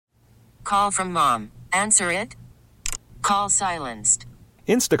Call from mom. Answer it. Call silenced.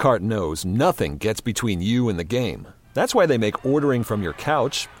 Instacart knows nothing gets between you and the game. That's why they make ordering from your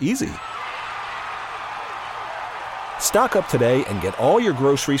couch easy. Stock up today and get all your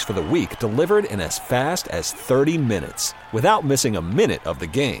groceries for the week delivered in as fast as 30 minutes without missing a minute of the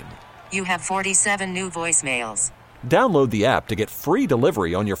game. You have 47 new voicemails. Download the app to get free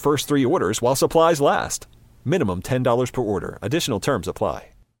delivery on your first 3 orders while supplies last. Minimum $10 per order. Additional terms apply.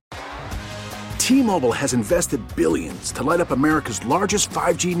 T-Mobile has invested billions to light up America's largest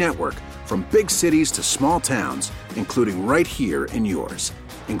 5G network, from big cities to small towns, including right here in yours.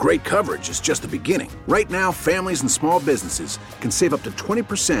 And great coverage is just the beginning. Right now, families and small businesses can save up to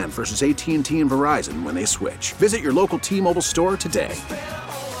 20% versus AT&T and Verizon when they switch. Visit your local T-Mobile store today.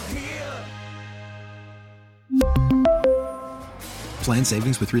 Plan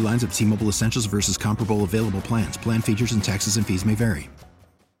savings with 3 lines of T-Mobile Essentials versus comparable available plans. Plan features and taxes and fees may vary.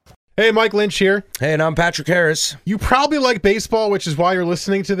 Hey, Mike Lynch here. Hey, and I'm Patrick Harris. You probably like baseball, which is why you're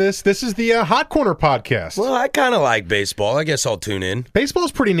listening to this. This is the Hot Corner podcast. Well, I kind of like baseball. I guess I'll tune in.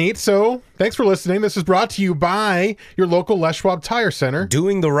 Baseball's pretty neat, so thanks for listening. This is brought to you by your local Les Schwab Tire Center.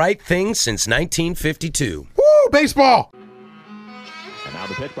 Doing the right thing since 1952. Woo, baseball! And now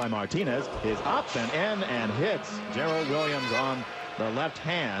the pitch by Martinez is up and in and hits Gerald Williams on the left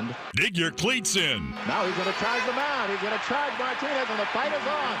hand. Dig your cleats in. Now he's going to charge the mound. He's going to charge Martinez, and the fight is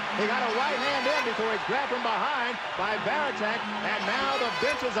on. He got a right hand in before he's grabbed from behind by Varitek, and now the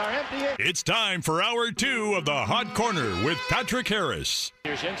benches are empty. It's time for hour 2 of the Hot Corner with Patrick Harris.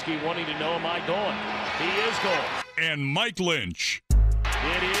 Pierzynski wanting to know, am I going? He is going. And Mike Lynch.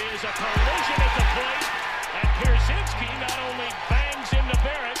 It is a collision at the plate, and Pierzynski not only bangs into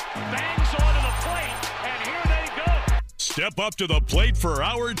Barrett, bangs onto the plate, and here they go. Step up to the plate for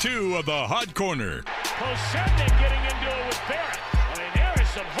hour 2 of the Hot Corner. Posebnik getting into it with Barrett. I mean, there is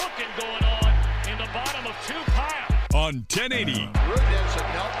some hooking going on in the bottom of 2 piles. On 1080. Rudez said,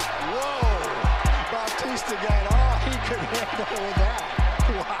 no. Whoa. Bautista got all he could handle with that.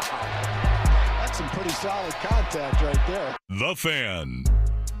 Wow. That's some pretty solid contact right there. The Fan.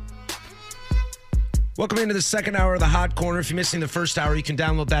 Welcome into the second hour of the Hot Corner. If you're missing the first hour, you can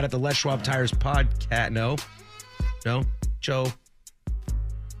download that at the Les Schwab Tires podcast. No, Joe.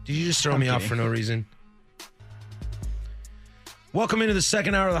 Did you just throw me off for no reason? Welcome into the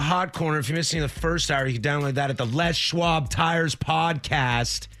second hour of the Hot Corner. If you're missing the first hour, you can download that at the Les Schwab Tires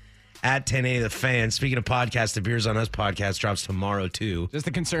podcast at 1080 The Fan. Speaking of podcasts, the Beers on Us podcast drops tomorrow, too. Just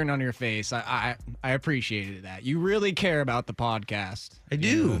the concern on your face. I appreciated that. You really care about the podcast. I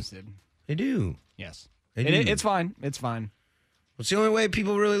do. Yes. I do. It's fine. It's fine. It's the only way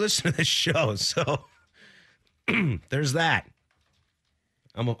people really listen to this show, so there's that.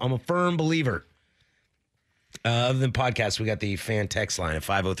 I'm a firm believer. Other than podcasts, we got the fan text line at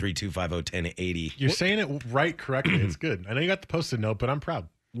 503-250-1080. You're saying it right correctly. It's good. I know you got the Post-it note, but I'm proud.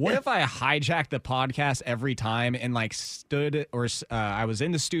 What if I hijacked the podcast every time and I was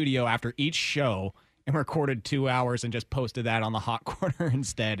in the studio after each show and recorded 2 hours and just posted that on the Hot Corner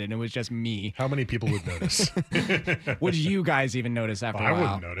instead, and it was just me? How many people would notice? Would you guys even notice after a while? I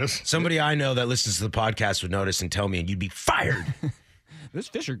wouldn't notice. Somebody I know that listens to the podcast would notice and tell me, and you'd be fired. This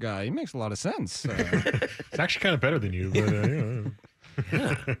Fisher guy, he makes a lot of sense. It's actually kind of better than you, but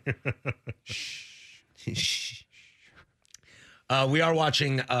yeah. We are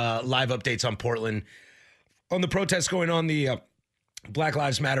watching live updates on Portland on the protests going on, the Black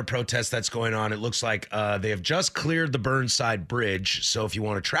Lives Matter protest that's going on. It looks like they have just cleared the Burnside Bridge. So if you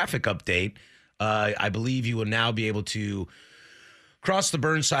want a traffic update, I believe you will now be able to cross the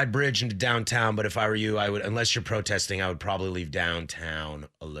Burnside Bridge into downtown. But if I were you, I would, unless you're protesting, I would probably leave downtown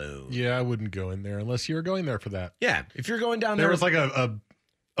alone. Yeah, I wouldn't go in there unless you were going there for that. Yeah, if you're going down there. There was like a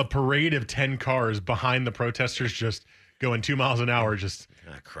parade of 10 cars behind the protesters just going 2 miles an hour, just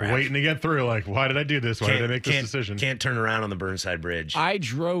waiting to get through. Like, why did I do this? Why did I make this decision? Can't turn around on the Burnside Bridge. I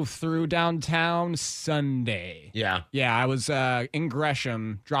drove through downtown Sunday. Yeah. Yeah, I was in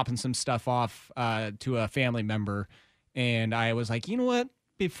Gresham dropping some stuff off to a family member, and I was like, you know what?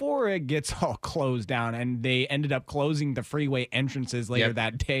 Before it gets all closed down, and they ended up closing the freeway entrances later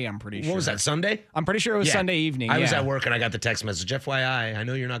that day, I'm pretty sure. What was that, Sunday? I'm pretty sure it was Sunday evening. I was at work, and I got the text message, FYI, I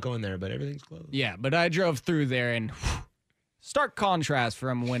know you're not going there, but everything's closed. Yeah, but I drove through there, and stark contrast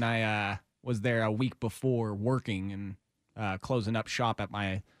from when I was there a week before working and closing up shop at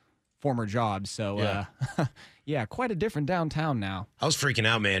my former job. So, yeah, quite a different downtown now. I was freaking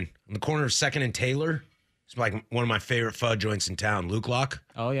out, man. On the corner of 2nd and Taylor, it's like one of my favorite pho joints in town, Luke Lock.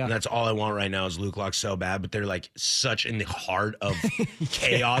 Oh, yeah. And that's all I want right now is Luke Lock so bad, but they're like such in the heart of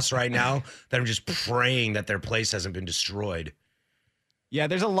chaos right now that I'm just praying that their place hasn't been destroyed. Yeah,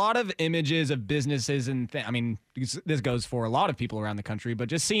 there's a lot of images of businesses and this goes for a lot of people around the country, but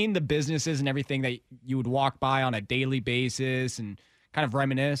just seeing the businesses and everything that you would walk by on a daily basis and kind of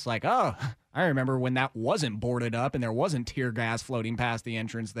reminisce like, oh, I remember when that wasn't boarded up and there wasn't tear gas floating past the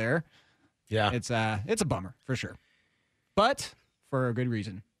entrance there. Yeah. It's a bummer for sure, but for a good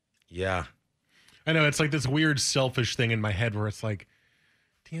reason. Yeah. I know, it's like this weird selfish thing in my head where it's like,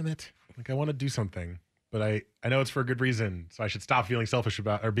 damn it, like I want to do something. But I know it's for a good reason, so I should stop feeling selfish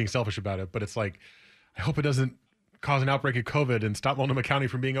about or being selfish about it. But it's like, I hope it doesn't cause an outbreak of COVID and stop Multnomah County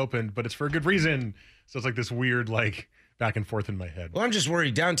from being open. But it's for a good reason. So it's like this weird like back and forth in my head. Well, I'm just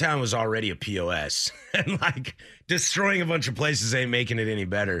worried. Downtown was already a POS, and like destroying a bunch of places ain't making it any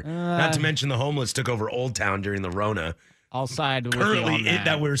better. Not to mention the homeless took over Old Town during the Rona. I'll side with you Currently, on that.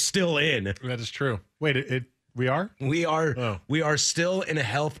 that we're still in. That is true. Wait, we are? We are. Oh. We are still in a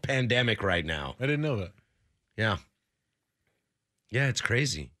health pandemic right now. I didn't know that. Yeah. Yeah, it's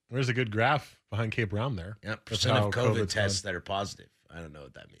crazy. There's a good graph behind Cape Brown there. Yeah, That's percent how of COVID COVID's tests gone. that are positive. I don't know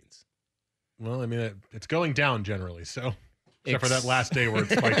what that means. Well, I mean, it's going down generally, so except for that last day where it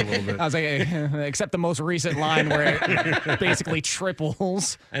spiked a little bit. I was like, except the most recent line where it basically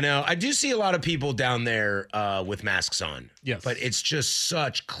triples. I know. I do see a lot of people down there with masks on. Yes. But it's just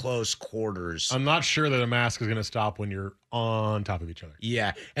such close quarters. I'm not sure that a mask is going to stop when you're on top of each other.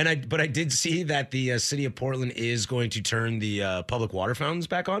 Yeah. But I did see that the city of Portland is going to turn the public water fountains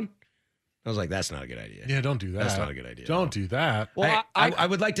back on. I was like, that's not a good idea. Yeah, don't do that. That's not a good idea. Don't do that. Well, I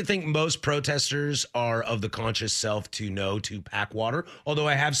would like to think most protesters are of the conscious self to know to pack water, although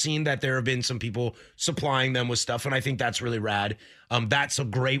I have seen that there have been some people supplying them with stuff, and I think that's really rad. That's a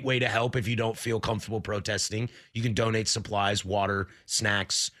great way to help if you don't feel comfortable protesting. You can donate supplies, water,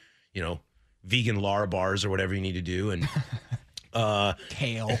 snacks, vegan Lara bars or whatever you need to do, and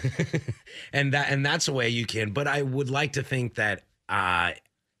kale. and that's a way you can. But I would like to think that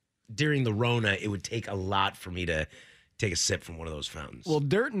during the Rona, it would take a lot for me to take a sip from one of those fountains. Well,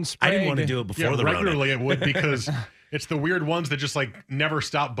 Dirt and Sprague. I didn't want to do it before the regularly Rona. it would because it's the weird ones that just like never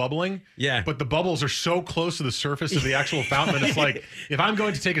stop bubbling. Yeah. But the bubbles are so close to the surface of the actual fountain that it's like, if I'm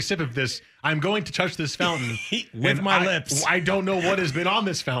going to take a sip of this, I'm going to touch this fountain with my lips. I don't know what has been on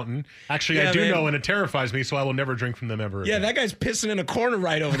this fountain. Actually, Yeah, I do man. know, and it terrifies me, so I will never drink from them ever Yeah, again. that guy's pissing in a corner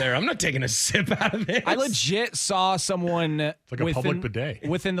right over there. I'm not taking a sip out of this. I legit saw someone like a public bidet.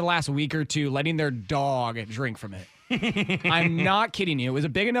 within the last week or two letting their dog drink from it. I'm not kidding you. It was a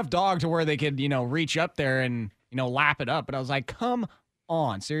big enough dog to where they could, reach up there and, lap it up. But I was like, come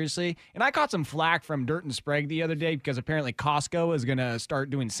on, seriously? And I caught some flack from Dirt and Sprague the other day because apparently Costco is going to start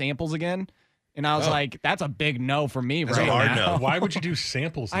doing samples again. And I was like, that's a big no for me That's right a hard now. no. Why would you do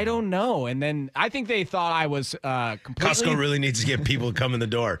samples? I don't know. And then I think they thought I was completely... Costco really needs to get people to come in the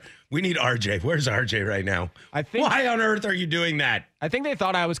door. We need RJ. Where's RJ right now? I think Why on earth are you doing that? I think they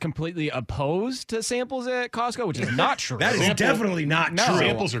thought I was completely opposed to samples at Costco, which is not true. That is definitely not No. true.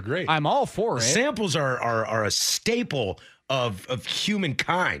 Samples are great. I'm all for it. Samples are a staple of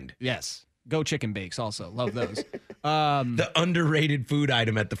humankind. Yes. Go chicken bakes also. Love those. The underrated food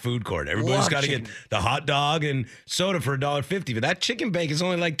item at the food court. Everybody's Love got to get chicken. the hot dog and soda for $1.50, but that chicken bake is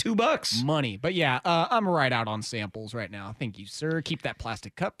only like $2. Money. But yeah, I'm right out on samples right now. Thank you, sir. Keep that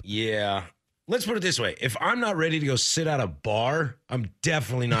plastic cup. Yeah. Let's put it this way. If I'm not ready to go sit at a bar, I'm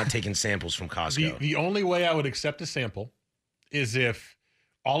definitely not taking samples from Costco. The only way I would accept a sample is if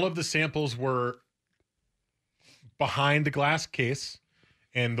all of the samples were behind the glass case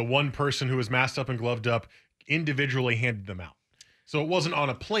and the one person who was masked up and gloved up individually handed them out. So it wasn't on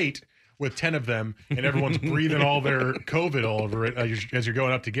a plate with 10 of them and everyone's breathing all their COVID all over it as you're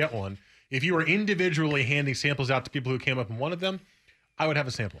going up to get one. If you were individually handing samples out to people who came up and wanted them, I would have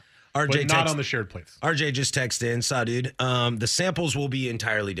a sample. RJ but not on the shared plates. RJ just texted in, saw dude. The samples will be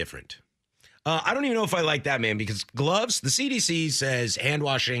entirely different. I don't even know if I like that, man, because gloves, the CDC says hand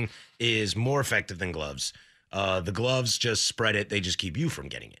washing is more effective than gloves. The gloves just spread it. They just keep you from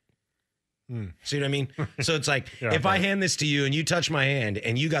getting it. See what I mean? So it's like, if I hand this to you and you touch my hand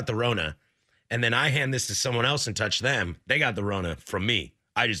and you got the Rona, and then I hand this to someone else and touch them, they got the Rona from me.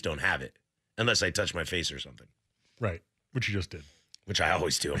 I just don't have it unless I touch my face or something. Right, which you just did. Which I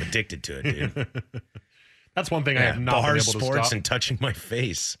always do. I'm addicted to it, dude. That's one thing I have not been bars, able to sports, stop. and touching my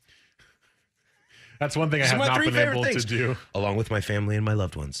face. That's one thing I have not been able to do. Along with my family and my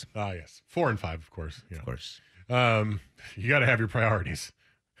loved ones. Ah, yes. 4 and 5, of course. Of course. You got to have your priorities.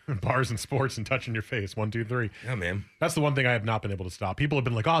 Bars and sports and touching your face. 1, 2, 3. Yeah, man. That's the one thing I have not been able to stop. People have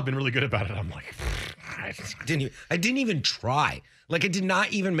been like, oh, I've been really good about it. I'm like, I didn't even try. Like, I did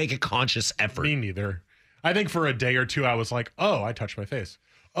not even make a conscious effort. Me neither. I think for a day or two, I was like, oh, I touched my face.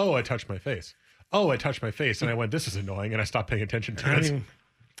 Oh, I touched my face. oh, I touched my face, and I went, this is annoying, and I stopped paying attention to it.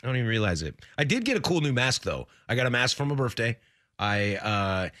 I don't even realize it. I did get a cool new mask though. I got a mask for my birthday.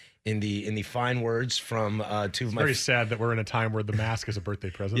 In the fine words from two of my. Very sad that we're in a time where the mask is a birthday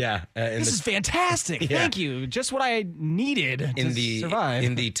present. Yeah, this is fantastic. Yeah. Thank you. Just what I needed to survive.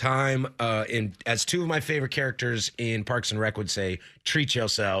 In the time, as two of my favorite characters in Parks and Rec would say, treat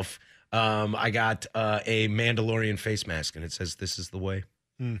yourself. I got a Mandalorian face mask, and it says, "This is the way."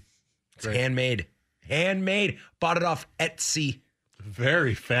 It's handmade. Bought it off Etsy.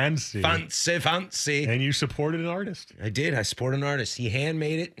 Very fancy. Fancy. And you supported an artist. I did. I support an artist. He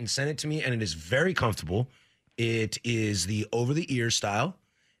handmade it and sent it to me, and it is very comfortable. It is the over-the-ear style,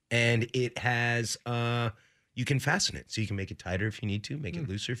 and it has, you can fasten it. So you can make it tighter if you need to, make it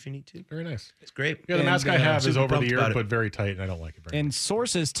looser if you need to. Very nice. It's great. Yeah, the mask I have is over the ear, but very tight, and I don't like it very much. And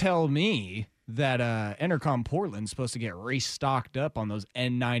sources tell me that Intercom Portland's supposed to get restocked up on those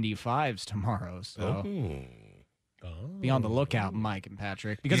N95s tomorrow. So be on the lookout, Mike and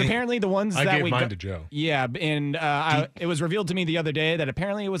Patrick, because apparently the ones I that gave we mine to Joe. Yeah, and it was revealed to me the other day that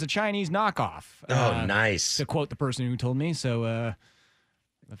apparently it was a Chinese knockoff. Nice. To quote the person who told me. So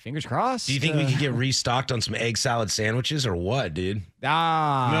fingers crossed. Do you think we could get restocked on some egg salad sandwiches or what, dude? No,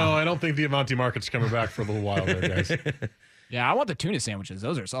 I don't think the Avanti Market's coming back for a little while there, guys. Yeah, I want the tuna sandwiches.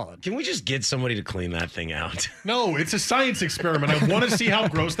 Those are solid. Can we just get somebody to clean that thing out? No, it's a science experiment. I want to see how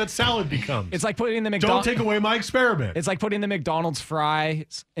gross that salad becomes. It's like putting the Don't take away my experiment. It's like putting the McDonald's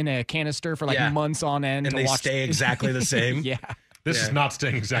fries in a canister for months on end. And to they watch stay exactly the same? Yeah. This is not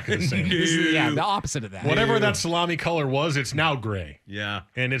staying exactly the same. The opposite of that. Whatever that salami color was, it's now gray. Yeah.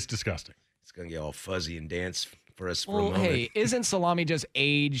 And it's disgusting. It's going to get all fuzzy and dance for us for a Well, moment. hey, isn't salami just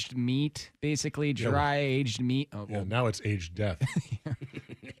aged meat, basically dry aged meat? Oh, Yeah, now it's aged death.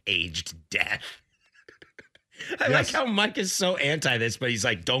 Aged death. I like how Mike is so anti this, but he's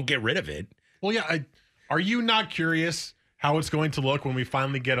like, don't get rid of it. Well, yeah. Are you not curious how it's going to look when we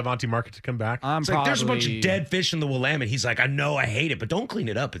finally get Avanti Market to come back? It's like, there's a bunch of dead fish in the Willamette. He's like, I know, I hate it, but don't clean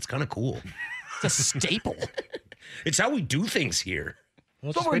it up. It's kind of cool. It's a staple. It's how we do things here.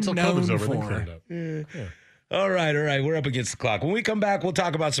 Well, That's just what wait till we're COVID's known over, then for. clean it up. Yeah. All right. We're up against the clock. When we come back, we'll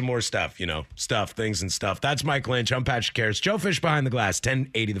talk about some more stuff, things and stuff. That's Mike Lynch. I'm Patrick Harris. Joe Fish behind the glass,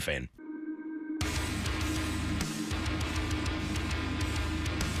 1080 The Fan.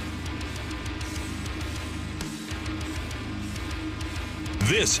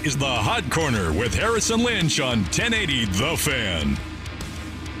 This is the Hot Corner with Harrison Lynch on 1080 The Fan.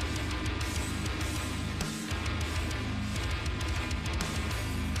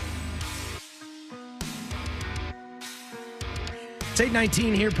 It's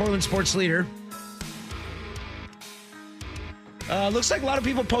 8:19 here, Portland Sports Leader. Looks like a lot of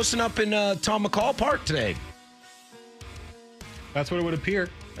people posting up in Tom McCall Park today. That's what it would appear.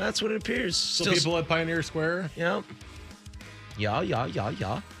 That's what it appears. Still people at Pioneer Square. Yeah.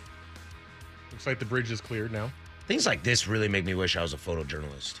 Yeah. Looks like the bridge is cleared now. Things like this really make me wish I was a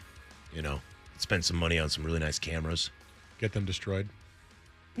photojournalist. Spend some money on some really nice cameras. Get them destroyed.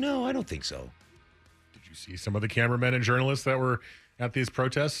 No, I don't think so. Did you see some of the cameramen and journalists that were at these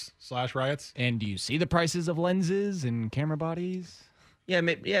protests / riots? And do you see the prices of lenses and camera bodies? Yeah,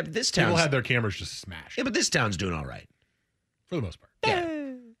 but this town People had their cameras just smashed. Yeah, but this town's doing all right. For the most part.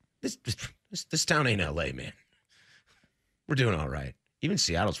 Yeah. This town ain't LA, man. We're doing all right. Even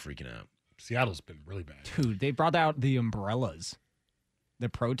Seattle's freaking out. Seattle's been really bad. Dude, they brought out the umbrellas. The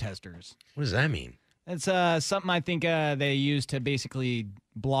protesters. What does that mean? It's something I think they use to basically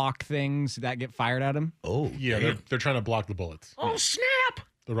block things that get fired at them. Oh, yeah. They're trying to block the bullets. Oh, snap.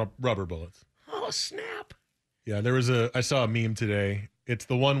 The rubber bullets. Oh, snap. Yeah, I saw a meme today. It's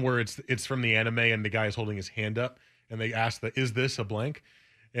the one where it's from the anime and the guy is holding his hand up and they ask is this a blank?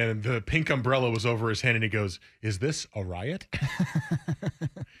 And the pink umbrella was over his head and he goes, is this a riot?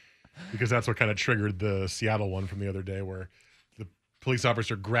 Because that's what kind of triggered the Seattle one from the other day where the police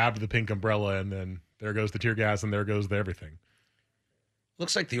officer grabbed the pink umbrella and then there goes the tear gas and there goes the everything.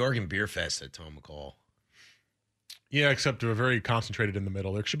 Looks like the Oregon Beer Fest at Tom McCall. Yeah, except we're very concentrated in the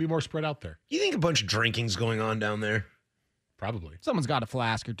middle. There should be more spread out there. You think a bunch of drinking's going on down there? Probably. Someone's got a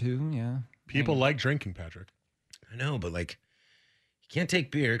flask or two, yeah. People like drinking, Patrick. I know, but you can't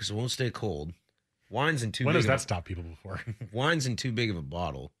take beer because it won't stay cold. Wine's in too When big does of that stop people before? Wine's in too big of a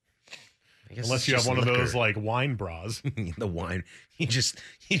bottle. Unless you have one of those wine bras. The wine. You just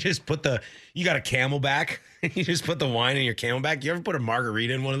put you got a Camelback. You just put the wine in your Camelback. You ever put a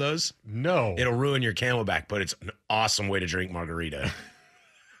margarita in one of those? No. It'll ruin your Camelback, but it's an awesome way to drink margarita.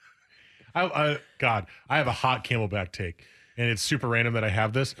 God, I have a hot Camelback take. and it's super random that I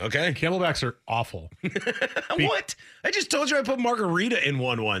have this. Okay. Camelbacks are awful. What? I just told you I put margarita in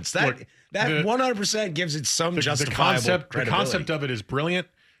one once. That 100% gives it some justifiable credibility. The concept of it is brilliant,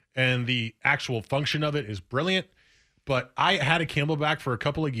 and the actual function of it is brilliant. But I had a Camelback for a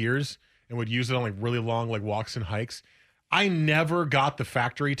couple of years and would use it on like really long like walks and hikes. I never got the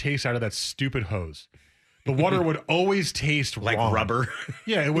factory taste out of that stupid hose. The water would always taste like wrong. Rubber.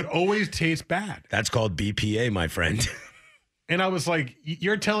 Yeah, it would always taste bad. That's called BPA, my friend. And I was like,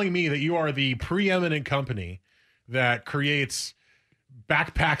 you're telling me that you are the preeminent company that creates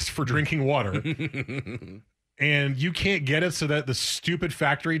backpacks for drinking water and you can't get it so that the stupid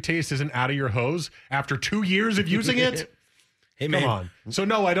factory taste isn't out of your hose after 2 years of using it? Hey, man. Come on. So,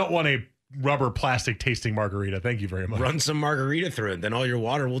 no, I don't want a rubber plastic tasting margarita. Thank you very much. Run some margarita through it. Then all your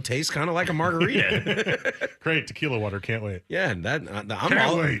water will taste kind of like a margarita. Great. Tequila water. Can't wait. Yeah.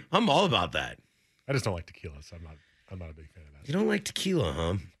 I'm all about that. I just don't like tequila, so I'm not a big fan of that. You don't like tequila,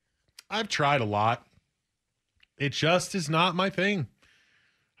 huh? I've tried a lot. It just is not my thing.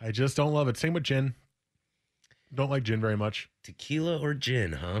 I just don't love it. Same with gin. Don't like gin very much. Tequila or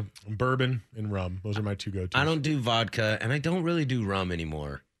gin, huh? Bourbon and rum. Those are my two go-tos. I don't do vodka, and I don't really do rum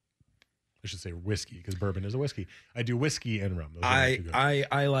anymore. I should say whiskey, because bourbon is a whiskey. I do whiskey and rum. Those are I my two go-tos.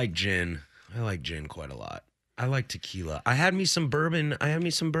 I like gin. I like gin quite a lot. I like tequila. I had me some bourbon.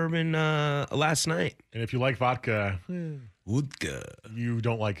 Last night. And if you like vodka, vodka, you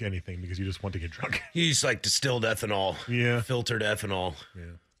don't like anything because you just want to get drunk. You just like distilled ethanol. Yeah. Filtered ethanol. Yeah.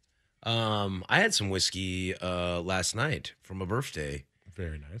 I had some whiskey last night for my birthday.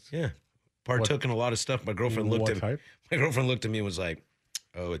 Very nice. Yeah. Partook in a lot of stuff. My girlfriend looked at me and was like,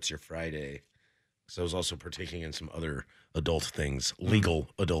 "Oh, it's your Friday." So I was also partaking in some other adult things, legal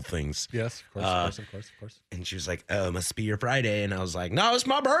adult things. Yes, of course. And she was like, "Oh, it must be your Friday." And I was like, "No, it's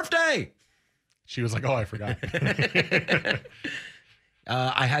my birthday." She was like, "Oh, I forgot."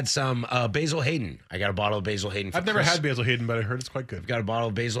 I had some Basil Hayden. I got a bottle of Basil Hayden. I've never had Basil Hayden, but I heard it's quite good. I've got a bottle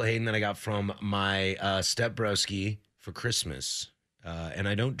of Basil Hayden that I got from my step broski for Christmas. And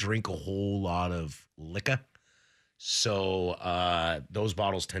I don't drink a whole lot of liquor. So those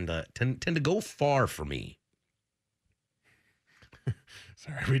bottles tend to go far for me.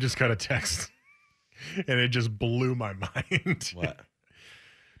 Sorry, we just got a text, and it just blew my mind. What?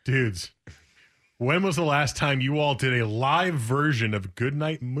 Dudes, when was the last time you all did a live version of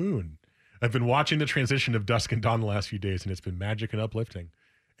Goodnight Moon? I've been watching the transition of dusk and dawn the last few days, and it's been magic and uplifting.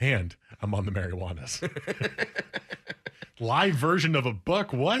 And I'm on the marijuanas. Live version of a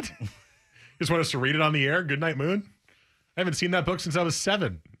book? What? Just want us to read it on the air? Goodnight Moon? I haven't seen that book since I was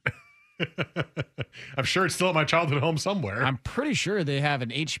 7. I'm sure it's still at my childhood home somewhere. I'm pretty sure they have an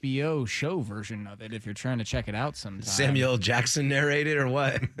HBO show version of it if you're trying to check it out sometime. Samuel Jackson narrated or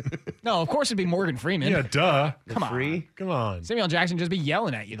what? No, of course it'd be Morgan Freeman. Yeah, duh. Come on. Come on. Samuel Jackson just be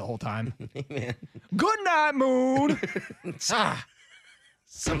yelling at you the whole time. Hey, man. Good night, Moon.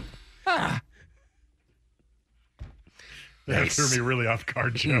 That threw me really off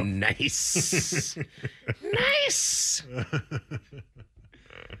guard, Joe. Nice. Nice.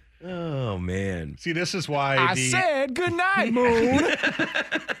 Oh, man. See, this is why I said good night, Moon.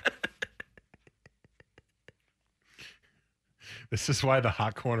 This is why the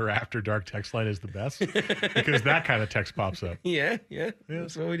Hot Corner After Dark text line is the best, because that kind of text pops up. Yeah.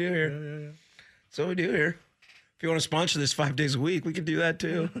 That's what we do here. Yeah. That's what we do here. If you want to sponsor this 5 days a week, we can do that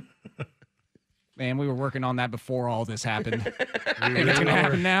too. Man, we were working on that before all this happened. Think it's going to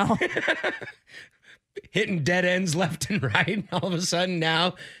happen now? Hitting dead ends left and right. And all of a sudden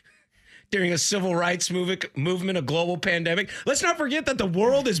now, during a civil rights movement, a global pandemic. Let's not forget that the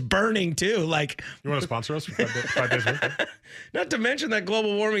world is burning too. Like, you want to sponsor us for 5 days a week? Not to mention that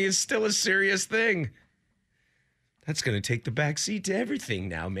global warming is still a serious thing. That's going to take the back seat to everything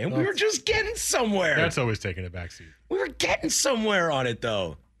now, man. We were just getting somewhere. That's always taking a back seat. We were getting somewhere on it,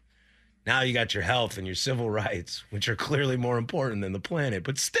 though. Now you got your health and your civil rights, which are clearly more important than the planet,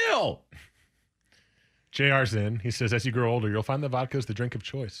 but still. JR's in. He says, as you grow older, you'll find that vodka is the drink of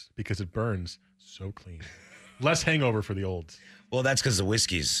choice because it burns so clean. Less hangover for the olds. Well, that's because the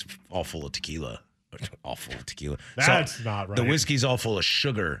whiskey's all full of tequila. All full of tequila. That's not right. The whiskey's all full of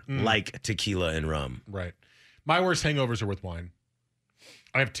sugar, like tequila and rum. Right. My worst hangovers are with wine.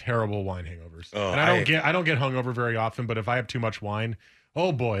 I have terrible wine hangovers. Oh, and I don't get hungover very often, but if I have too much wine,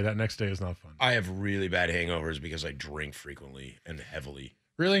 oh boy, that next day is not fun. I have really bad hangovers because I drink frequently and heavily.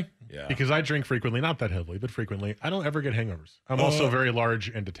 Really? Yeah. Because I drink frequently, not that heavily, but frequently. I don't ever get hangovers. I'm also very large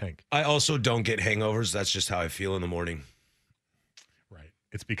and a tank. I also don't get hangovers. That's just how I feel in the morning. Right.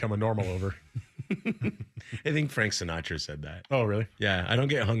 It's become a normal over. I think Frank Sinatra said that. Oh, really? Yeah. I don't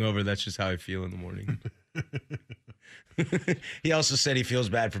get hungover. That's just how I feel in the morning. He also said he feels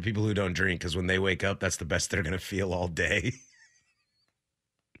bad for people who don't drink because when they wake up, that's the best they're going to feel all day.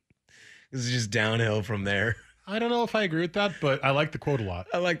 This is just downhill from there. I don't know if I agree with that, but I like the quote a lot.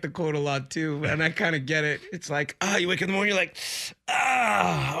 I like the quote a lot too, and I kind of get it. It's like, you wake up in the morning, you're like,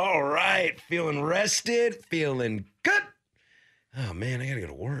 all right, feeling rested, feeling good. Oh man, I gotta go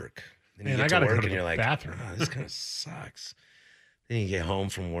to work. Then you Man, get I to gotta work go to and the you're like, bathroom. this kind of sucks. Then you get home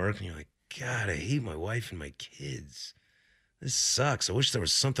from work and you're like, God, I hate my wife and my kids. This sucks. I wish there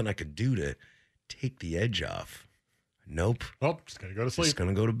was something I could do to take the edge off. Nope. Well, just gonna go to sleep. Just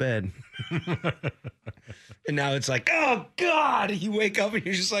gonna go to bed. And now it's like, oh God, you wake up and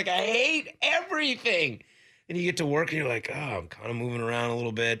you're just like, I hate everything. And you get to work and you're like, I'm kind of moving around a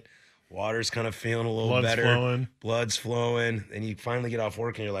little bit. Water's kind of feeling a little better. Blood's flowing. And you finally get off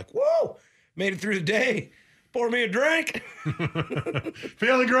work and you're like, whoa, made it through the day. Pour me a drink.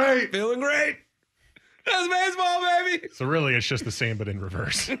 Feeling great. Feeling great. That's baseball, baby. So really, it's just the same, but in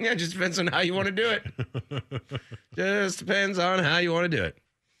reverse. Yeah, it just depends on how you want to do it. Just depends on how you want to do it.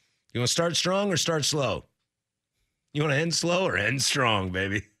 You want to start strong or start slow? You want to end slow or end strong,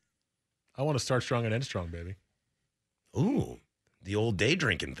 baby? I want to start strong and end strong, baby. Ooh, the old day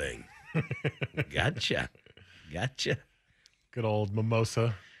drinking thing. Gotcha. Good old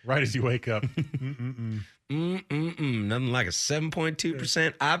mimosa, right as you wake up. Nothing like a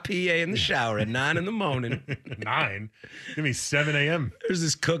 7.2% IPA in the shower at 9 in the morning. 9? Give me 7 a.m. There's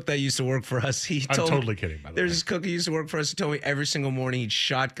this cook that used to work for us. I'm totally kidding, by the way. There's this cook who used to work for us who told me every single morning he'd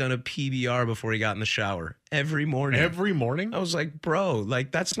shotgun a PBR before he got in the shower. Every morning. Every morning? I was like, bro,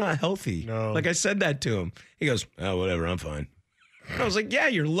 like, that's not healthy. No. Like, I said that to him. He goes, oh, whatever, I'm fine. I was like, yeah,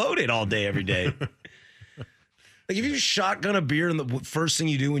 you're loaded all day, every day. Like, if you shotgun a beer and the first thing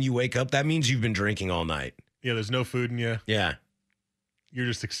you do when you wake up, that means you've been drinking all night. Yeah, there's no food in you. Yeah. You're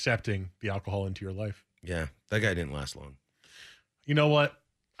just accepting the alcohol into your life. Yeah, that guy didn't last long. You know what?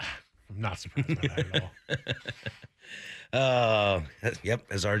 I'm not surprised by that at all. Yep,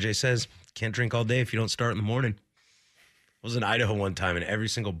 as RJ says, can't drink all day if you don't start in the morning. I was in Idaho one time, and every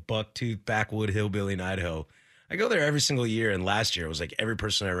single bucktooth backwood hillbilly in Idaho, I go there every single year, and last year it was like every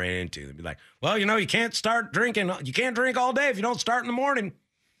person I ran into, they'd be like, well, you can't start drinking. You can't drink all day if you don't start in the morning. And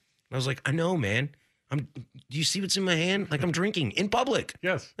I was like, I know, man. Do you see what's in my hand? Like, I'm drinking in public.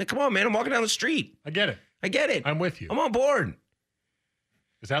 Yes. Like, come on, man. I'm walking down the street. I get it. I'm with you. I'm on board.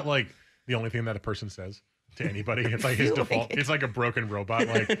 Is that like the only thing that a person says to anybody? It's like his default. It's like a broken robot.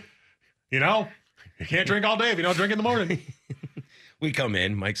 Like, you can't drink all day if you don't drink in the morning. We come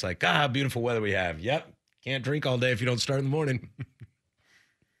in. Mike's like, beautiful weather we have. Yep. Can't drink all day if you don't start in the morning.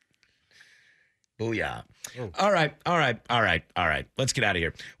 Booyah. Oh. All right. Let's get out of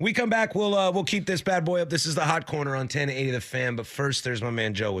here. We come back. We'll keep this bad boy up. This is the Hot Corner on 1080 The Fan. But first, there's my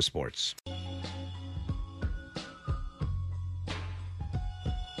man Joe with sports.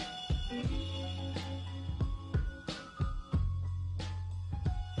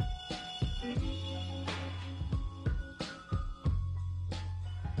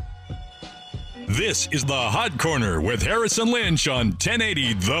 This is the Hot Corner with Harrison Lynch on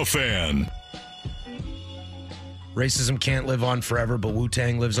 1080 The Fan. Racism can't live on forever, but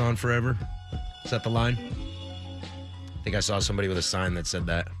Wu-Tang lives on forever. Is that the line? I think I saw somebody with a sign that said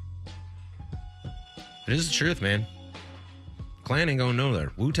that. It is the truth, man. Clan ain't going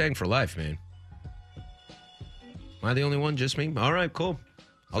nowhere. Wu-Tang for life, man. Am I the only one? Just me? All right, cool.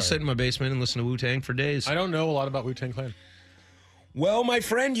 I'll sit in my basement and listen to Wu-Tang for days. I don't know a lot about Wu-Tang Clan. Well, my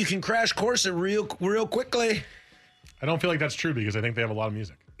friend, you can crash course it real quickly. I don't feel like that's true because I think they have a lot of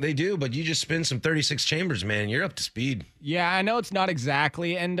music. They do, but you just spin some 36 chambers, man. You're up to speed. Yeah, I know it's not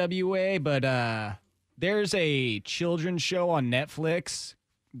exactly NWA, but there's a children's show on Netflix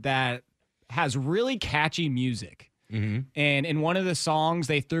that has really catchy music. Mm-hmm. And in one of the songs,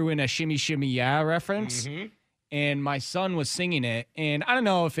 they threw in a Shimmy Shimmy Yeah reference. Mm-hmm. And my son was singing it. And I don't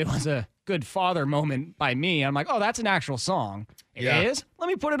know if it was a good father moment by me. I'm like, oh, that's an actual song. It is? Let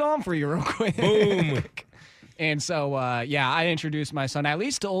me put it on for you real quick. Boom. And so, I introduced my son at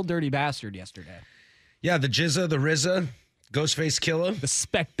least to Old Dirty Bastard yesterday. Yeah, the Jizza, the RZA, Ghostface Killer. The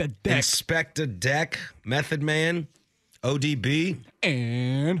Spectre Deck. Inspector Deck, Method Man, ODB.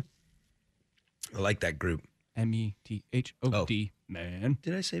 And I like that group. METHOD, man.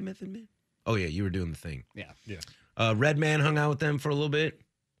 Did I say Method Man? Oh, yeah, you were doing the thing. Yeah. Red Man hung out with them for a little bit.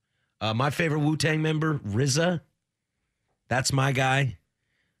 My favorite Wu-Tang member, RZA. That's my guy.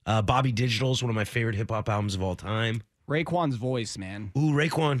 Bobby Digital is one of my favorite hip-hop albums of all time. Raekwon's voice, man. Ooh,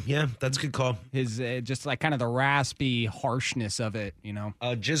 Raekwon. Yeah, that's a good call. His just like kind of the raspy harshness of it, you know.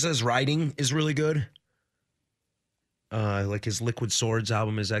 Jizza's writing is really good. Like his Liquid Swords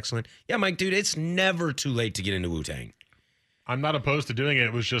album is excellent. Yeah, Mike, dude, it's never too late to get into Wu-Tang. I'm not opposed to doing it.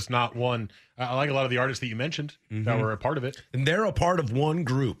 It was just not one. I like a lot of the artists that you mentioned that were a part of it. And they're a part of one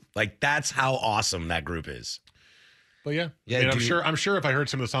group. Like, that's how awesome that group is. But yeah. And I'm sure if I heard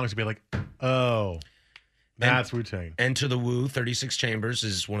some of the songs, I'd be like, oh, that's Wu-Tang. Enter the Wu, 36 Chambers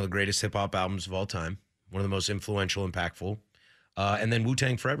is one of the greatest hip-hop albums of all time. One of the most influential, impactful. And then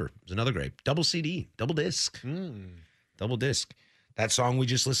Wu-Tang Forever is another great. Double CD, double disc. Double disc. That song we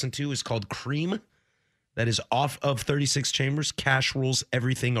just listened to is called Cream. That is off of 36 Chambers. Cash Rules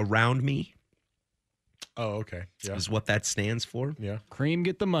Everything Around Me. Oh, okay. Yeah. Is what that stands for. Yeah. Cream,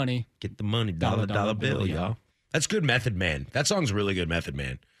 get the money. Get the money. Dollar bill, y'all. That's good Method Man. That song's really good Method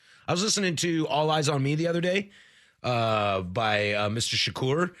Man. I was listening to All Eyes on Me the other day by Mr.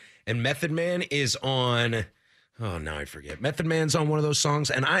 Shakur, and Method Man is on... Oh, now I forget. Method Man's on one of those songs,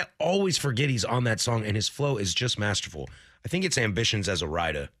 and I always forget he's on that song, and his flow is just masterful. I think it's Ambitions as a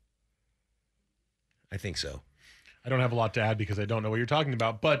Rider. I think so. I don't have a lot to add because I don't know what you're talking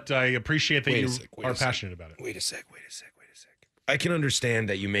about, but I appreciate that you are passionate about it. Wait a sec. I can understand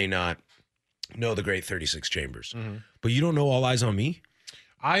that you may not know the great 36 Chambers, but you don't know All Eyes on Me?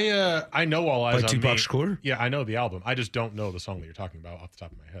 I know All Eyes on Me. By Tupac Shakur? Yeah, I know the album. I just don't know the song that you're talking about off the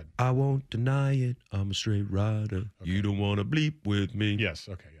top of my head. I won't deny it. I'm a straight rider. Okay. You don't want to bleep with me. Yes.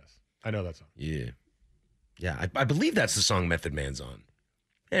 Okay. Yes. I know that song. Yeah. Yeah. I believe that's the song Method Man's on.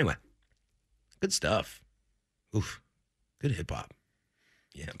 Anyway. Good stuff. Oof. Good hip hop.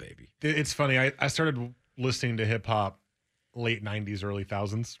 Yeah, baby. It's funny. I started listening to hip hop late 90s, early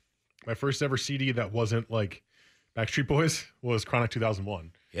 2000s. My first ever CD that wasn't like Backstreet Boys was Chronic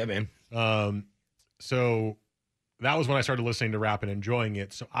 2001. Yeah, man. So that was when I started listening to rap and enjoying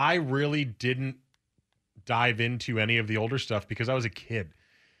it. So I really didn't dive into any of the older stuff because I was a kid.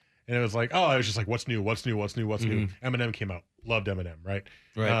 And it was like, I was just like, what's new? Eminem came out. Loved Eminem, right?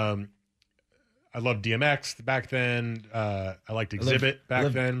 Right. I loved DMX back then. I liked Exhibit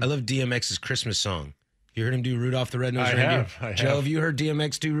back then. I love DMX's Christmas song. You heard him do Rudolph the Red-Nosed Reindeer? I have. Joe, have you heard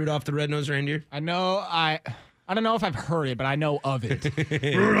DMX do Rudolph the Red-Nosed Reindeer? I know. I don't know if I've heard it, but I know of it.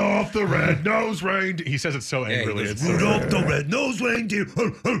 Rudolph the Red-Nosed Reindeer. He says it so angrily. It's Rudolph the Red-Nosed Reindeer.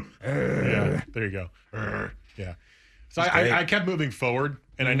 Yeah, there you go. Yeah. So I kept moving forward,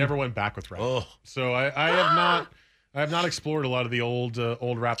 and I never went back with rap. Oh. So I have not explored a lot of the old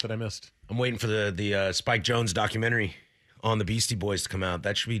rap that I missed. I'm waiting for the Spike Jonze documentary on the Beastie Boys to come out.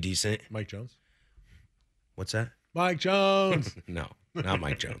 That should be decent. Mike Jones? What's that? Mike Jones. No, not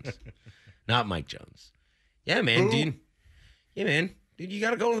Mike Jones. Not Mike Jones. Yeah, man, dude. Yeah, man. Dude, you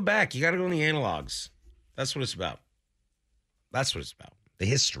got to go to the back. You got to go in the analogs. That's what it's about. That's what it's about. The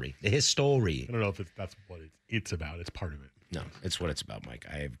history. The history. I don't know if that's what it's about. It's part of it. No, it's what it's about, Mike.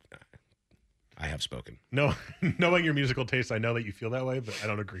 I have spoken. No, knowing your musical taste, I know that you feel that way, but I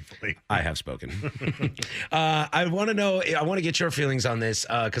don't agree fully. I have spoken. I want to know. I want to get your feelings on this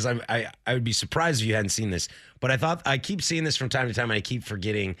because I would be surprised if you hadn't seen this. But I keep seeing this from time to time, and I keep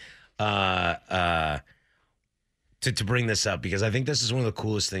forgetting to bring this up because I think this is one of the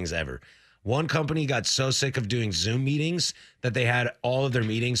coolest things ever. One company got so sick of doing Zoom meetings that they had all of their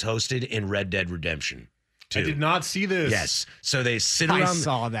meetings hosted in Red Dead Redemption 2. I did not see this. Yes. So they sit around. I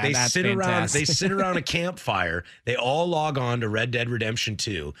saw that. That's They sit around a campfire. They all log on to Red Dead Redemption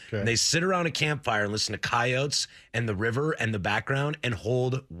 2. Okay. And they sit around a campfire and listen to coyotes and the river and the background and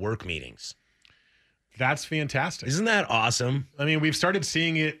hold work meetings. That's fantastic. Isn't that awesome? I mean, we've started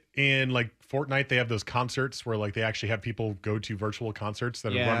seeing it in like Fortnite. They have those concerts where like they actually have people go to virtual concerts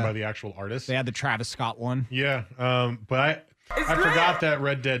that are run by the actual artists. They had the Travis Scott one. Yeah. But I forgot that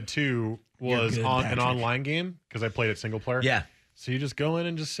Red Dead 2 was an online game because I played it single player. Yeah. So you just go in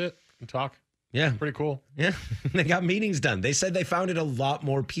and just sit and talk. Yeah. Pretty cool. Yeah. They got meetings done. They said they found it a lot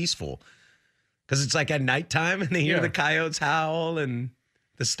more peaceful because it's like at nighttime and they hear the coyotes howl and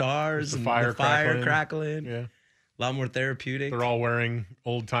the stars and the fire crackling. Yeah. A lot more therapeutic. They're all wearing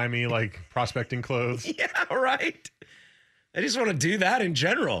old-timey like prospecting clothes. Yeah, right. I just want to do that in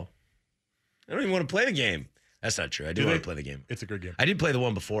general. I don't even want to play the game. That's not true. I do want to play the game. It's a good game. I did play the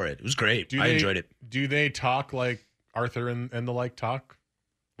one before it. It was great. I enjoyed it. Do they talk like Arthur and the like talk?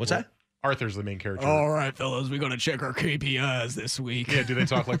 What's that? Arthur's the main character. All right, fellas, we're going to check our KPIs this week. Yeah, do they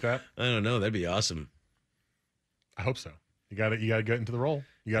talk like that? I don't know. That'd be awesome. I hope so. You got to get into the role.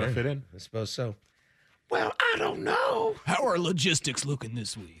 You got to fit in. I suppose so. Well, I don't know. How are logistics looking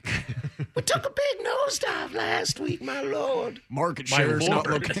this week? We took a big nosedive last week, my lord. Market share's not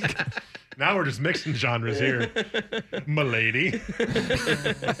looking. Now we're just mixing genres here, milady.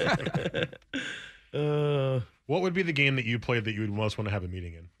 What would be the game that you played that you would most want to have a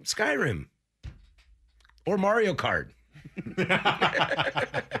meeting in? Skyrim. Or Mario Kart.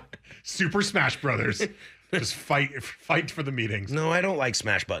 Super Smash Brothers. Just fight for the meetings. No, I don't like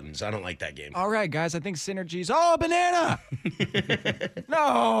smash buttons. I don't like that game. All right, guys. I think synergies. Oh, banana!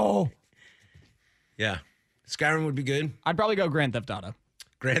 No. Yeah. Skyrim would be good. I'd probably go Grand Theft Auto.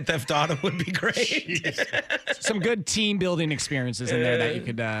 Grand Theft Auto would be great. Some good team building experiences in there that you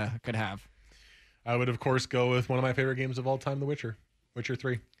could have. I would, of course, go with one of my favorite games of all time, The Witcher. Witcher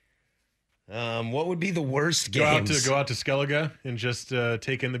 3. What would be the worst games? Go out to Skellige and just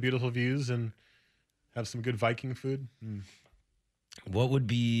take in the beautiful views and have some good Viking food. What would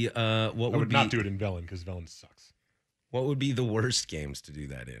be? I would not do it in Velen because Velen sucks. What would be the worst games to do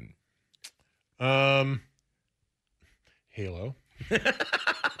that in? Halo.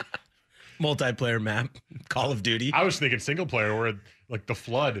 Multiplayer map. Call of Duty. I was thinking single player where like the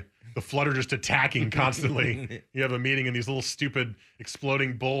Flood are just attacking constantly. You have a meeting and these little stupid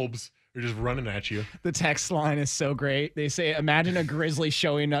exploding bulbs are just running at you. The text line is so great. They say, imagine a grizzly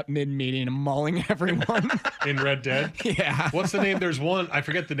showing up mid-meeting and mauling everyone. In Red Dead? Yeah. What's the name? There's one, I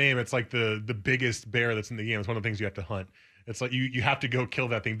forget the name. It's like the biggest bear that's in the game. It's one of the things you have to hunt. It's like you have to go kill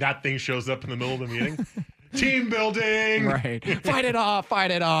that thing. That thing shows up in the middle of the meeting. Team building. Right. Fight it off.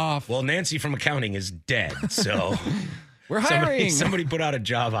 Fight it off. Well, Nancy from accounting is dead, so we're hiring. Somebody put out a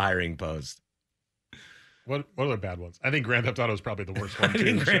job hiring post. What are the bad ones? I think Grand Theft Auto is probably the worst one. I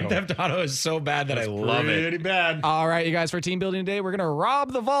think Grand Theft Auto is so bad that I love it. Pretty bad. All right, you guys, for team building today, we're gonna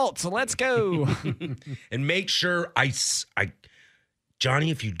rob the vault. So let's go. And make sure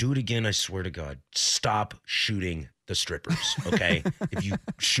Johnny, if you do it again, I swear to God, stop shooting the strippers. Okay, if you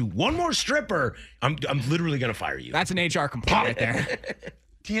shoot one more stripper, I'm literally gonna fire you. That's an HR complaint right there.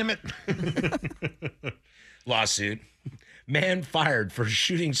 Damn it. Lawsuit. Man fired for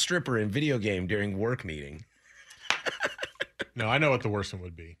shooting stripper in video game during work meeting. No, I know what the worst one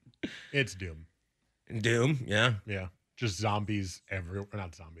would be. It's Doom. Doom, yeah. Yeah. Just zombies everywhere.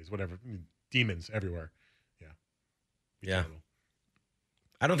 Not zombies, whatever. Demons everywhere. Yeah. Yeah. Terrible.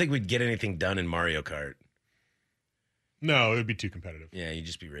 I don't think we'd get anything done in Mario Kart. No, it would be too competitive. Yeah, you'd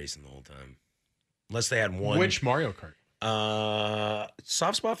just be racing the whole time. Unless they had one. Which Mario Kart?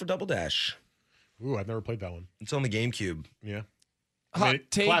 Soft spot for Double Dash. Ooh, I've never played that one. It's on the GameCube. Yeah.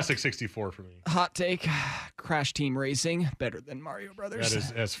 Take. Classic 64 for me. Hot take. Crash Team Racing better than Mario Brothers. That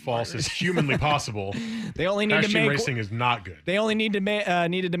is as false as humanly possible. They only need Crash to Team make Racing is not good. They only needed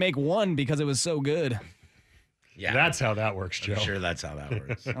to make one because it was so good. Yeah, that's how that works, Joe. I'm sure that's how that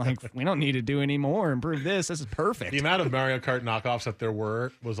works. Like, we don't need to do any more. Improve this. This is perfect. The amount of Mario Kart knockoffs that there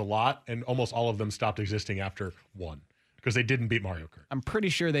was a lot, and almost all of them stopped existing after one because they didn't beat Mario Kart. I'm pretty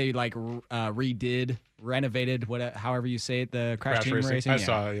sure they renovated, however you say it, the Crash Team Racing. I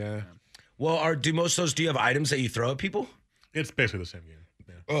saw it, yeah. Well, do you have items that you throw at people? It's basically the same game.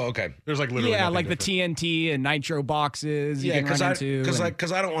 Yeah. Oh, okay. There's like literally like different. the TNT and nitro boxes. Yeah, because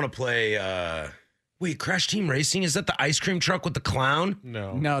I don't want to play. Wait, Crash Team Racing, is that the ice cream truck with the clown?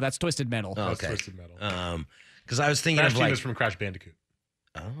 No, that's Twisted Metal. Oh, That's okay. Twisted Metal. Because I was thinking Crash of Team like is from Crash Bandicoot.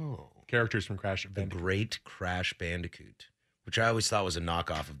 Oh, Characters from Crash the Bandicoot. great Crash Bandicoot, which I always thought was a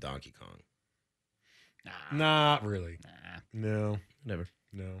knockoff of Donkey Kong. Not really. No. Never.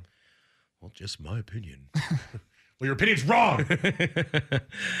 No. Well, just my opinion. Well, your opinion's wrong.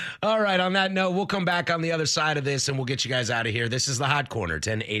 All right, on that note, we'll come back on the other side of this and we'll get you guys out of here. This is the Hot Corner,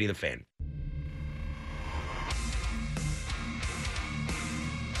 1080 The Fan.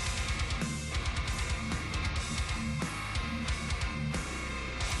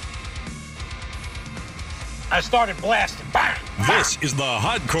 I started blasting. Bang! This is the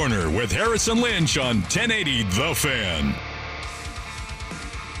Hot Corner with Harrison Lynch on 1080 The Fan.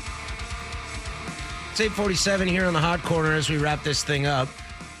 It's 8:47 here on the Hot Corner as we wrap this thing up.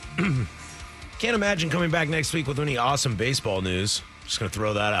 Can't imagine coming back next week with any awesome baseball news. Just going to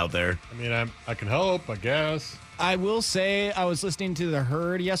throw that out there. I mean, I can hope, I guess. I will say I was listening to The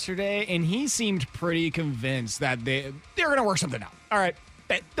Herd yesterday, and he seemed pretty convinced that they're going to work something out. All right,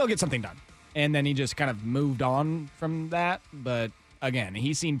 they'll get something done. And then he just kind of moved on from that. But again,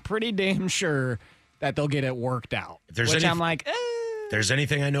 he seemed pretty damn sure that they'll get it worked out. I'm like, there's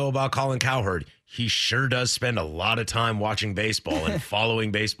anything I know about Colin Cowherd, he sure does spend a lot of time watching baseball and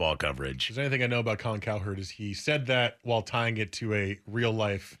following baseball coverage. There's anything I know about Colin Cowherd is he said that while tying it to a real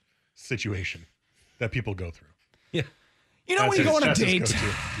life situation that people go through. Yeah. You know, when you go on a date.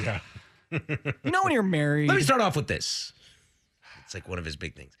 Yeah. You know, when you're married. Let me start off with this. It's like one of his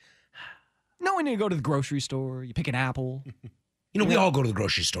big things. You know, when you go to the grocery store, you pick an apple. We all go to the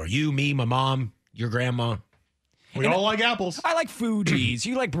grocery store. You, me, my mom, your grandma. We all like apples. I like Fuji's.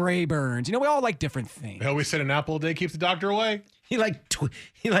 You like Braeburns. We all like different things. They always said an apple a day keeps the doctor away. He like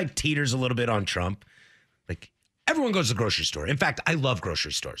teeters a little bit on Trump. Like, Everyone goes to the grocery store. In fact, I love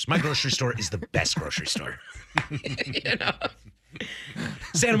grocery stores. My grocery store is the best grocery store. You know?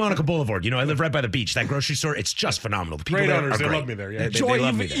 Santa Monica Boulevard. You know, I live right by the beach. That grocery store, it's just phenomenal. The people Great there owners. are They great. love me there. Yeah. Joy, they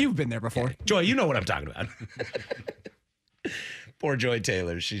love me there. you've been there before. Yeah. Joy, you know what I'm talking about. Poor Joy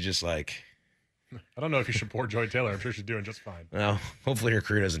Taylor. She's just like, I don't know if you should support Joy Taylor. I'm sure she's doing just fine. well, hopefully her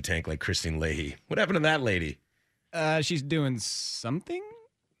career doesn't tank like Christine Leahy. What happened to that lady? She's doing something.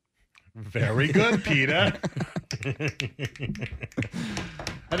 Very good, Peter.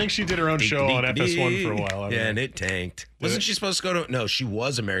 I think she did her own show on FS1 for a while. Yeah, and it tanked. Wasn't she supposed to go to? No, she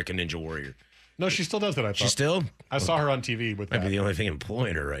was American Ninja Warrior. No, she still does that, I thought. She still? I saw her on TV with Might that. be the only thing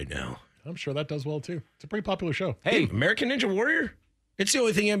employing her right now. I'm sure that does well, too. It's a pretty popular show. Hey, American Ninja Warrior? It's the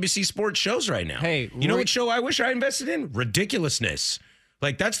only thing NBC Sports shows right now. Hey, you know what show I wish I invested in? Ridiculousness.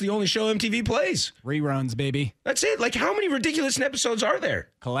 Like, that's the only show MTV plays. Reruns, baby. That's it. Like, how many ridiculous episodes are there?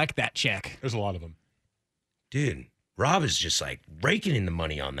 Collect that check. There's a lot of them. Dude, Rob is just, like, raking in the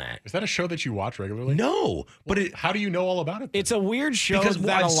money on that. Is that a show that you watch regularly? No. But how do you know all about it then? It's a weird show Because,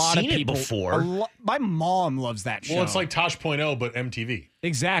 that I've a lot of seen it people. before. My mom loves that show. Well, it's like Tosh.0, but MTV.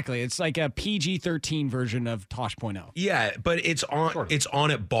 Exactly. It's like a PG-13 version of Tosh.0. Yeah, but it's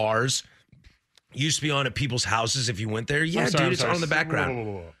on at bars. Used to be on at people's houses if you went there. Yeah, it's on in the background.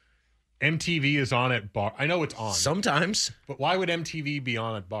 Whoa. MTV is on at bar. I know it's on. Sometimes. But why would MTV be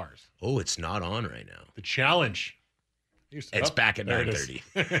on at bars? Oh, it's not on right now. The Challenge. It's back at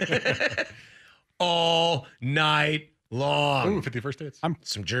 9:30. All night long. Ooh, 50 First Dates.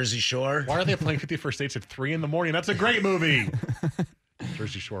 Some Jersey Shore. Why are they playing 50 First Dates at 3 in the morning? That's a great movie.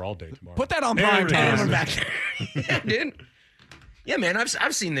 Jersey Shore all day tomorrow. Put that on There prime it time. is. Back there. Yeah, dude. Yeah, man,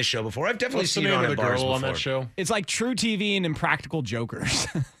 I've seen this show before. I've definitely What's the seen it name on of the at bars girl before. on that show? It's like True TV and Impractical Jokers.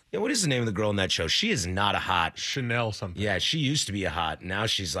 Yeah, what is the name of the girl in that show? She is not a hot. Chanel something. Yeah, she used to be a hot. Now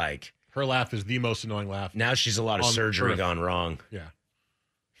she's like. Her laugh is the most annoying laugh. Now she's a lot of on surgery Earth. gone wrong. Yeah.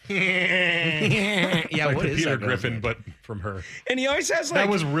 Yeah, like what the is Peter that girl's Griffin, name? but from her. And he always has like. That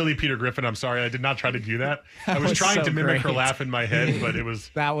was really Peter Griffin. I'm sorry, I did not try to do that. I was was trying so to mimic her great. laugh in my head, but it was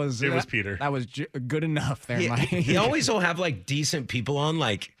Peter. That was good enough there, Mike. He always will have like decent people on.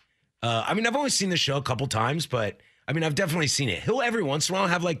 Like, I mean, I've only seen the show a couple times, but I mean, I've definitely seen it. He'll every once in a while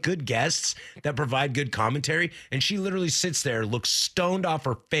have like good guests that provide good commentary, and she literally sits there, looks stoned off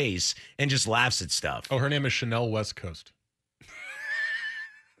her face, and just laughs at stuff. Oh, her name is Chanel West Coast.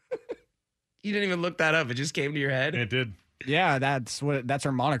 You didn't even look that up; it just came to your head. It did. Yeah, that's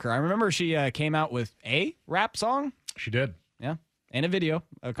her moniker. I remember she came out with a rap song. She did. Yeah, and a video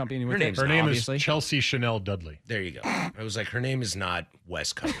accompanying with it. Her name obviously. is Chelsea Chanel Dudley. There you go. I was like, her name is not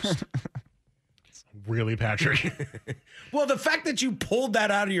West Coast. Really, Patrick? Well, the fact that you pulled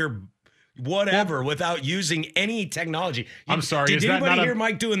that out of your whatever without using any technology. I'm sorry. Did Is that anybody not hear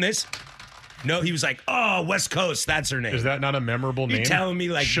Mike doing this? No, he was like, "Oh, West Coast, that's her name." Is that not a memorable name? You're telling me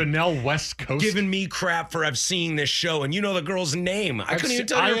like Chanel West Coast? giving me crap for I've seen this show and you know the girl's name. I couldn't even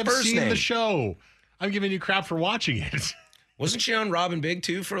tell you her have first seen name. the show. I'm giving you crap for watching it. Wasn't she on Robin Big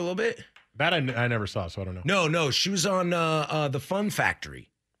too for a little bit? That I never saw, so I don't know. No, she was on the Fun Factory.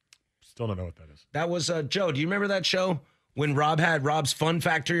 Still don't know what that is. That was Joe. Do you remember that show when Rob had Rob's Fun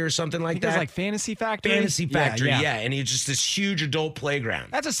Factory or something like I think that? it was like Fantasy Factory. Fantasy Factory, Yeah. yeah. And he was just this huge adult playground.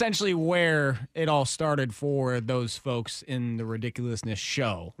 That's essentially where it all started for those folks in the Ridiculousness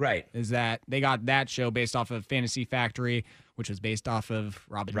show. Right. Is that they got that show based off of Fantasy Factory, which was based off of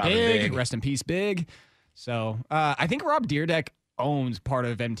Robin Robin Big. Big. Rest in peace, Big. So I think Rob Dyrdek owns part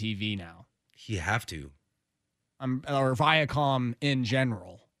of MTV now. You have to. Or Viacom in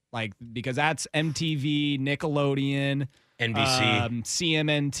general. Like, because that's MTV, Nickelodeon, NBC.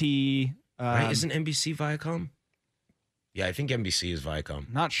 CMNT. Right? Isn't NBC Viacom? Yeah, I think NBC is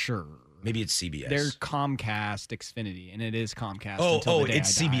Viacom. Not sure. Maybe it's CBS. They're Comcast Xfinity, and it is Comcast. Oh, until the day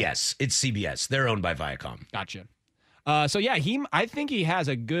it's I die. CBS. It's CBS. They're owned by Viacom. Gotcha. So yeah, I think he has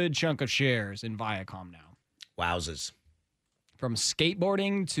a good chunk of shares in Viacom now. Wowzers. From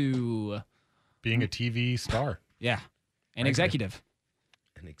skateboarding to being a TV star. Yeah, an executive.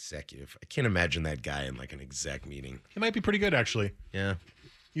 An executive. I can't imagine that guy in like an exec meeting. He might be pretty good, actually. Yeah.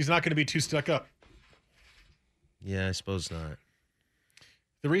 He's not going to be too stuck up. Yeah, I suppose not.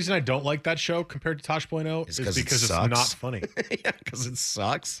 The reason I don't like that show compared to Tosh.0 is because it's not funny. Yeah, because it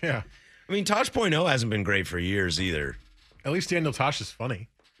sucks. Yeah. I mean, Tosh.0 hasn't been great for years either. At least Daniel Tosh is funny.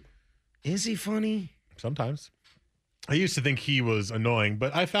 Is he funny? Sometimes. I used to think he was annoying,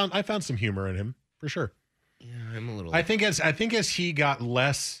 but I found some humor in him for sure. Yeah, I'm a little. I think as he got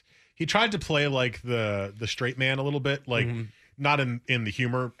less, he tried to play like the straight man a little bit, like not in the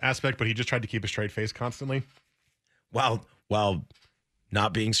humor aspect, but he just tried to keep a straight face constantly. While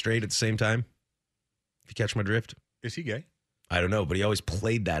not being straight at the same time. you catch my drift? Is he gay? I don't know, but he always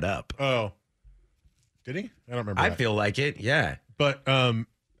played that up. Oh. Did he? I don't remember I that. feel like it, yeah. But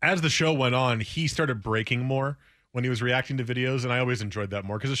as the show went on, he started breaking more when he was reacting to videos, and I always enjoyed that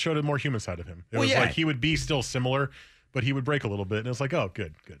more because it showed a more human side of him. It was like he would be still similar, but he would break a little bit, and it was like, oh,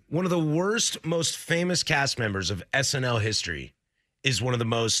 good. One of the worst, most famous cast members of SNL history is one of the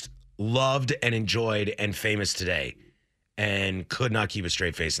most loved and enjoyed and famous today and could not keep a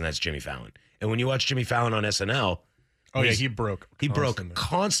straight face, and that's Jimmy Fallon. And when you watch Jimmy Fallon on SNL... Oh, yeah, he broke. He broke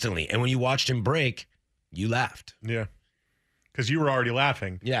constantly. And when you watched him break, you laughed. Yeah. Because you were already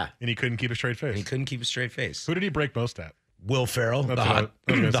laughing. Yeah. And he couldn't keep a straight face. Who did he break most at? Will Ferrell, the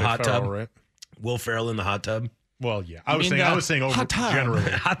hot tub. Right? Will Ferrell in the hot tub. Well, yeah. I was saying over generally.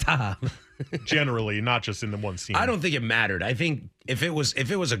 Hot tub. Generally, not just in the one scene. I don't think it mattered. I think if it was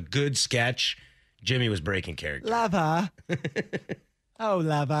a good sketch, Jimmy was breaking character. Lava. Oh,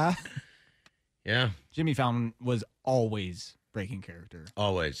 lava. Yeah. Jimmy Fallon was always breaking character.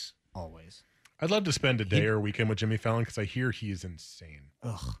 Always. I'd love to spend a day or a weekend with Jimmy Fallon because I hear he is insane.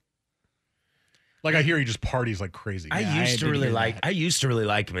 Ugh. Like I hear he just parties like crazy. I used to really like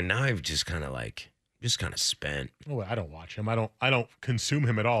him, and now I've just kind of spent. Oh, I don't watch him. I don't consume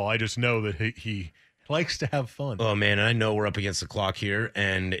him at all. I just know that he likes to have fun. Oh man, I know we're up against the clock here,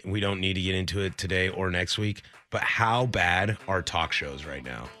 and we don't need to get into it today or next week. But how bad are talk shows right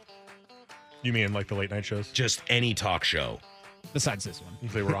now? You mean like the late night shows? Just any talk show. Besides this one.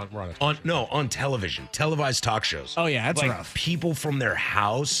 They were on television. Televised talk shows. Oh, yeah, that's like rough. People from their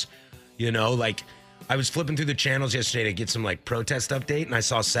house, like I was flipping through the channels yesterday to get some like protest update, and I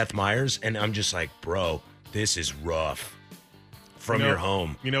saw Seth Meyers, and I'm just like, bro, this is rough. From your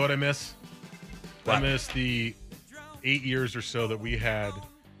home. You know what I miss? What? I miss the 8 years or so that we had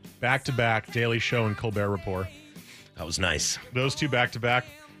back-to-back Daily Show and Colbert Report. That was nice. Those two back-to-back.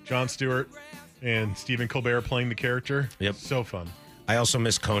 Jon Stewart and Stephen Colbert playing the character. Yep. So fun. I also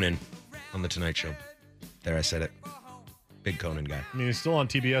miss Conan on The Tonight Show. There, I said it. Big Conan guy. I mean, he's still on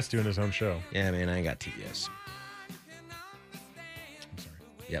TBS doing his own show. Yeah, man, I ain't got TBS. I'm sorry.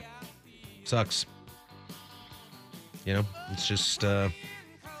 Yep. Sucks. It's just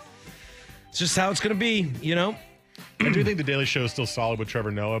how it's going to be, I do think The Daily Show is still solid with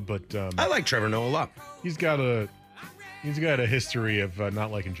Trevor Noah, but... I like Trevor Noah a lot. He's got a history of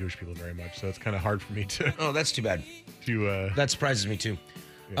not liking Jewish people very much, so it's kind of hard for me to... Oh, that's too bad. That surprises me, too.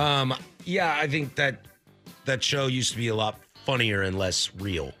 Yeah. I think that show used to be a lot funnier and less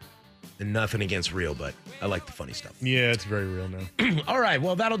real. And nothing against real, but I like the funny stuff. Yeah, it's very real now. All right,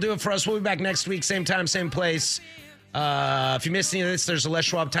 well, that'll do it for us. We'll be back next week, same time, same place. If you missed any of this, there's a Les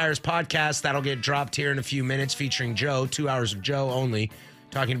Schwab Tires podcast. That'll get dropped here in a few minutes featuring Joe. 2 hours of Joe only,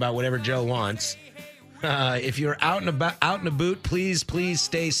 talking about whatever Joe wants. If you're out and about, please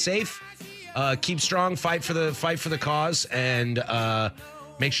stay safe. Keep strong, fight for the cause, and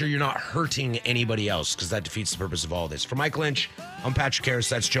make sure you're not hurting anybody else, because that defeats the purpose of all this. For Mike Lynch, I'm Patrick Harris.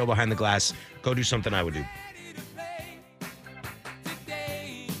 That's Joe behind the glass. Go do something I would do.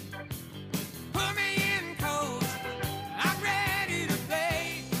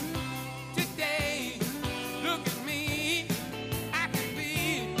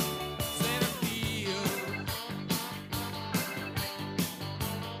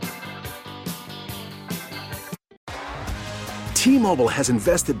 T-Mobile has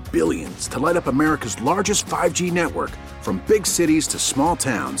invested billions to light up America's largest 5G network, from big cities to small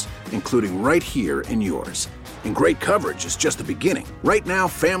towns, including right here in yours. And great coverage is just the beginning. Right now,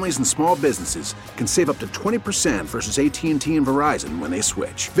 families and small businesses can save up to 20% versus AT&T and Verizon when they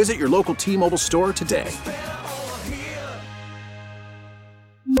switch. Visit your local T-Mobile store today.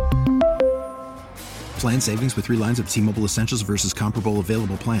 Plan savings with 3 lines of T-Mobile Essentials versus comparable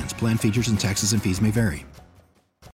available plans. Plan features and taxes and fees may vary.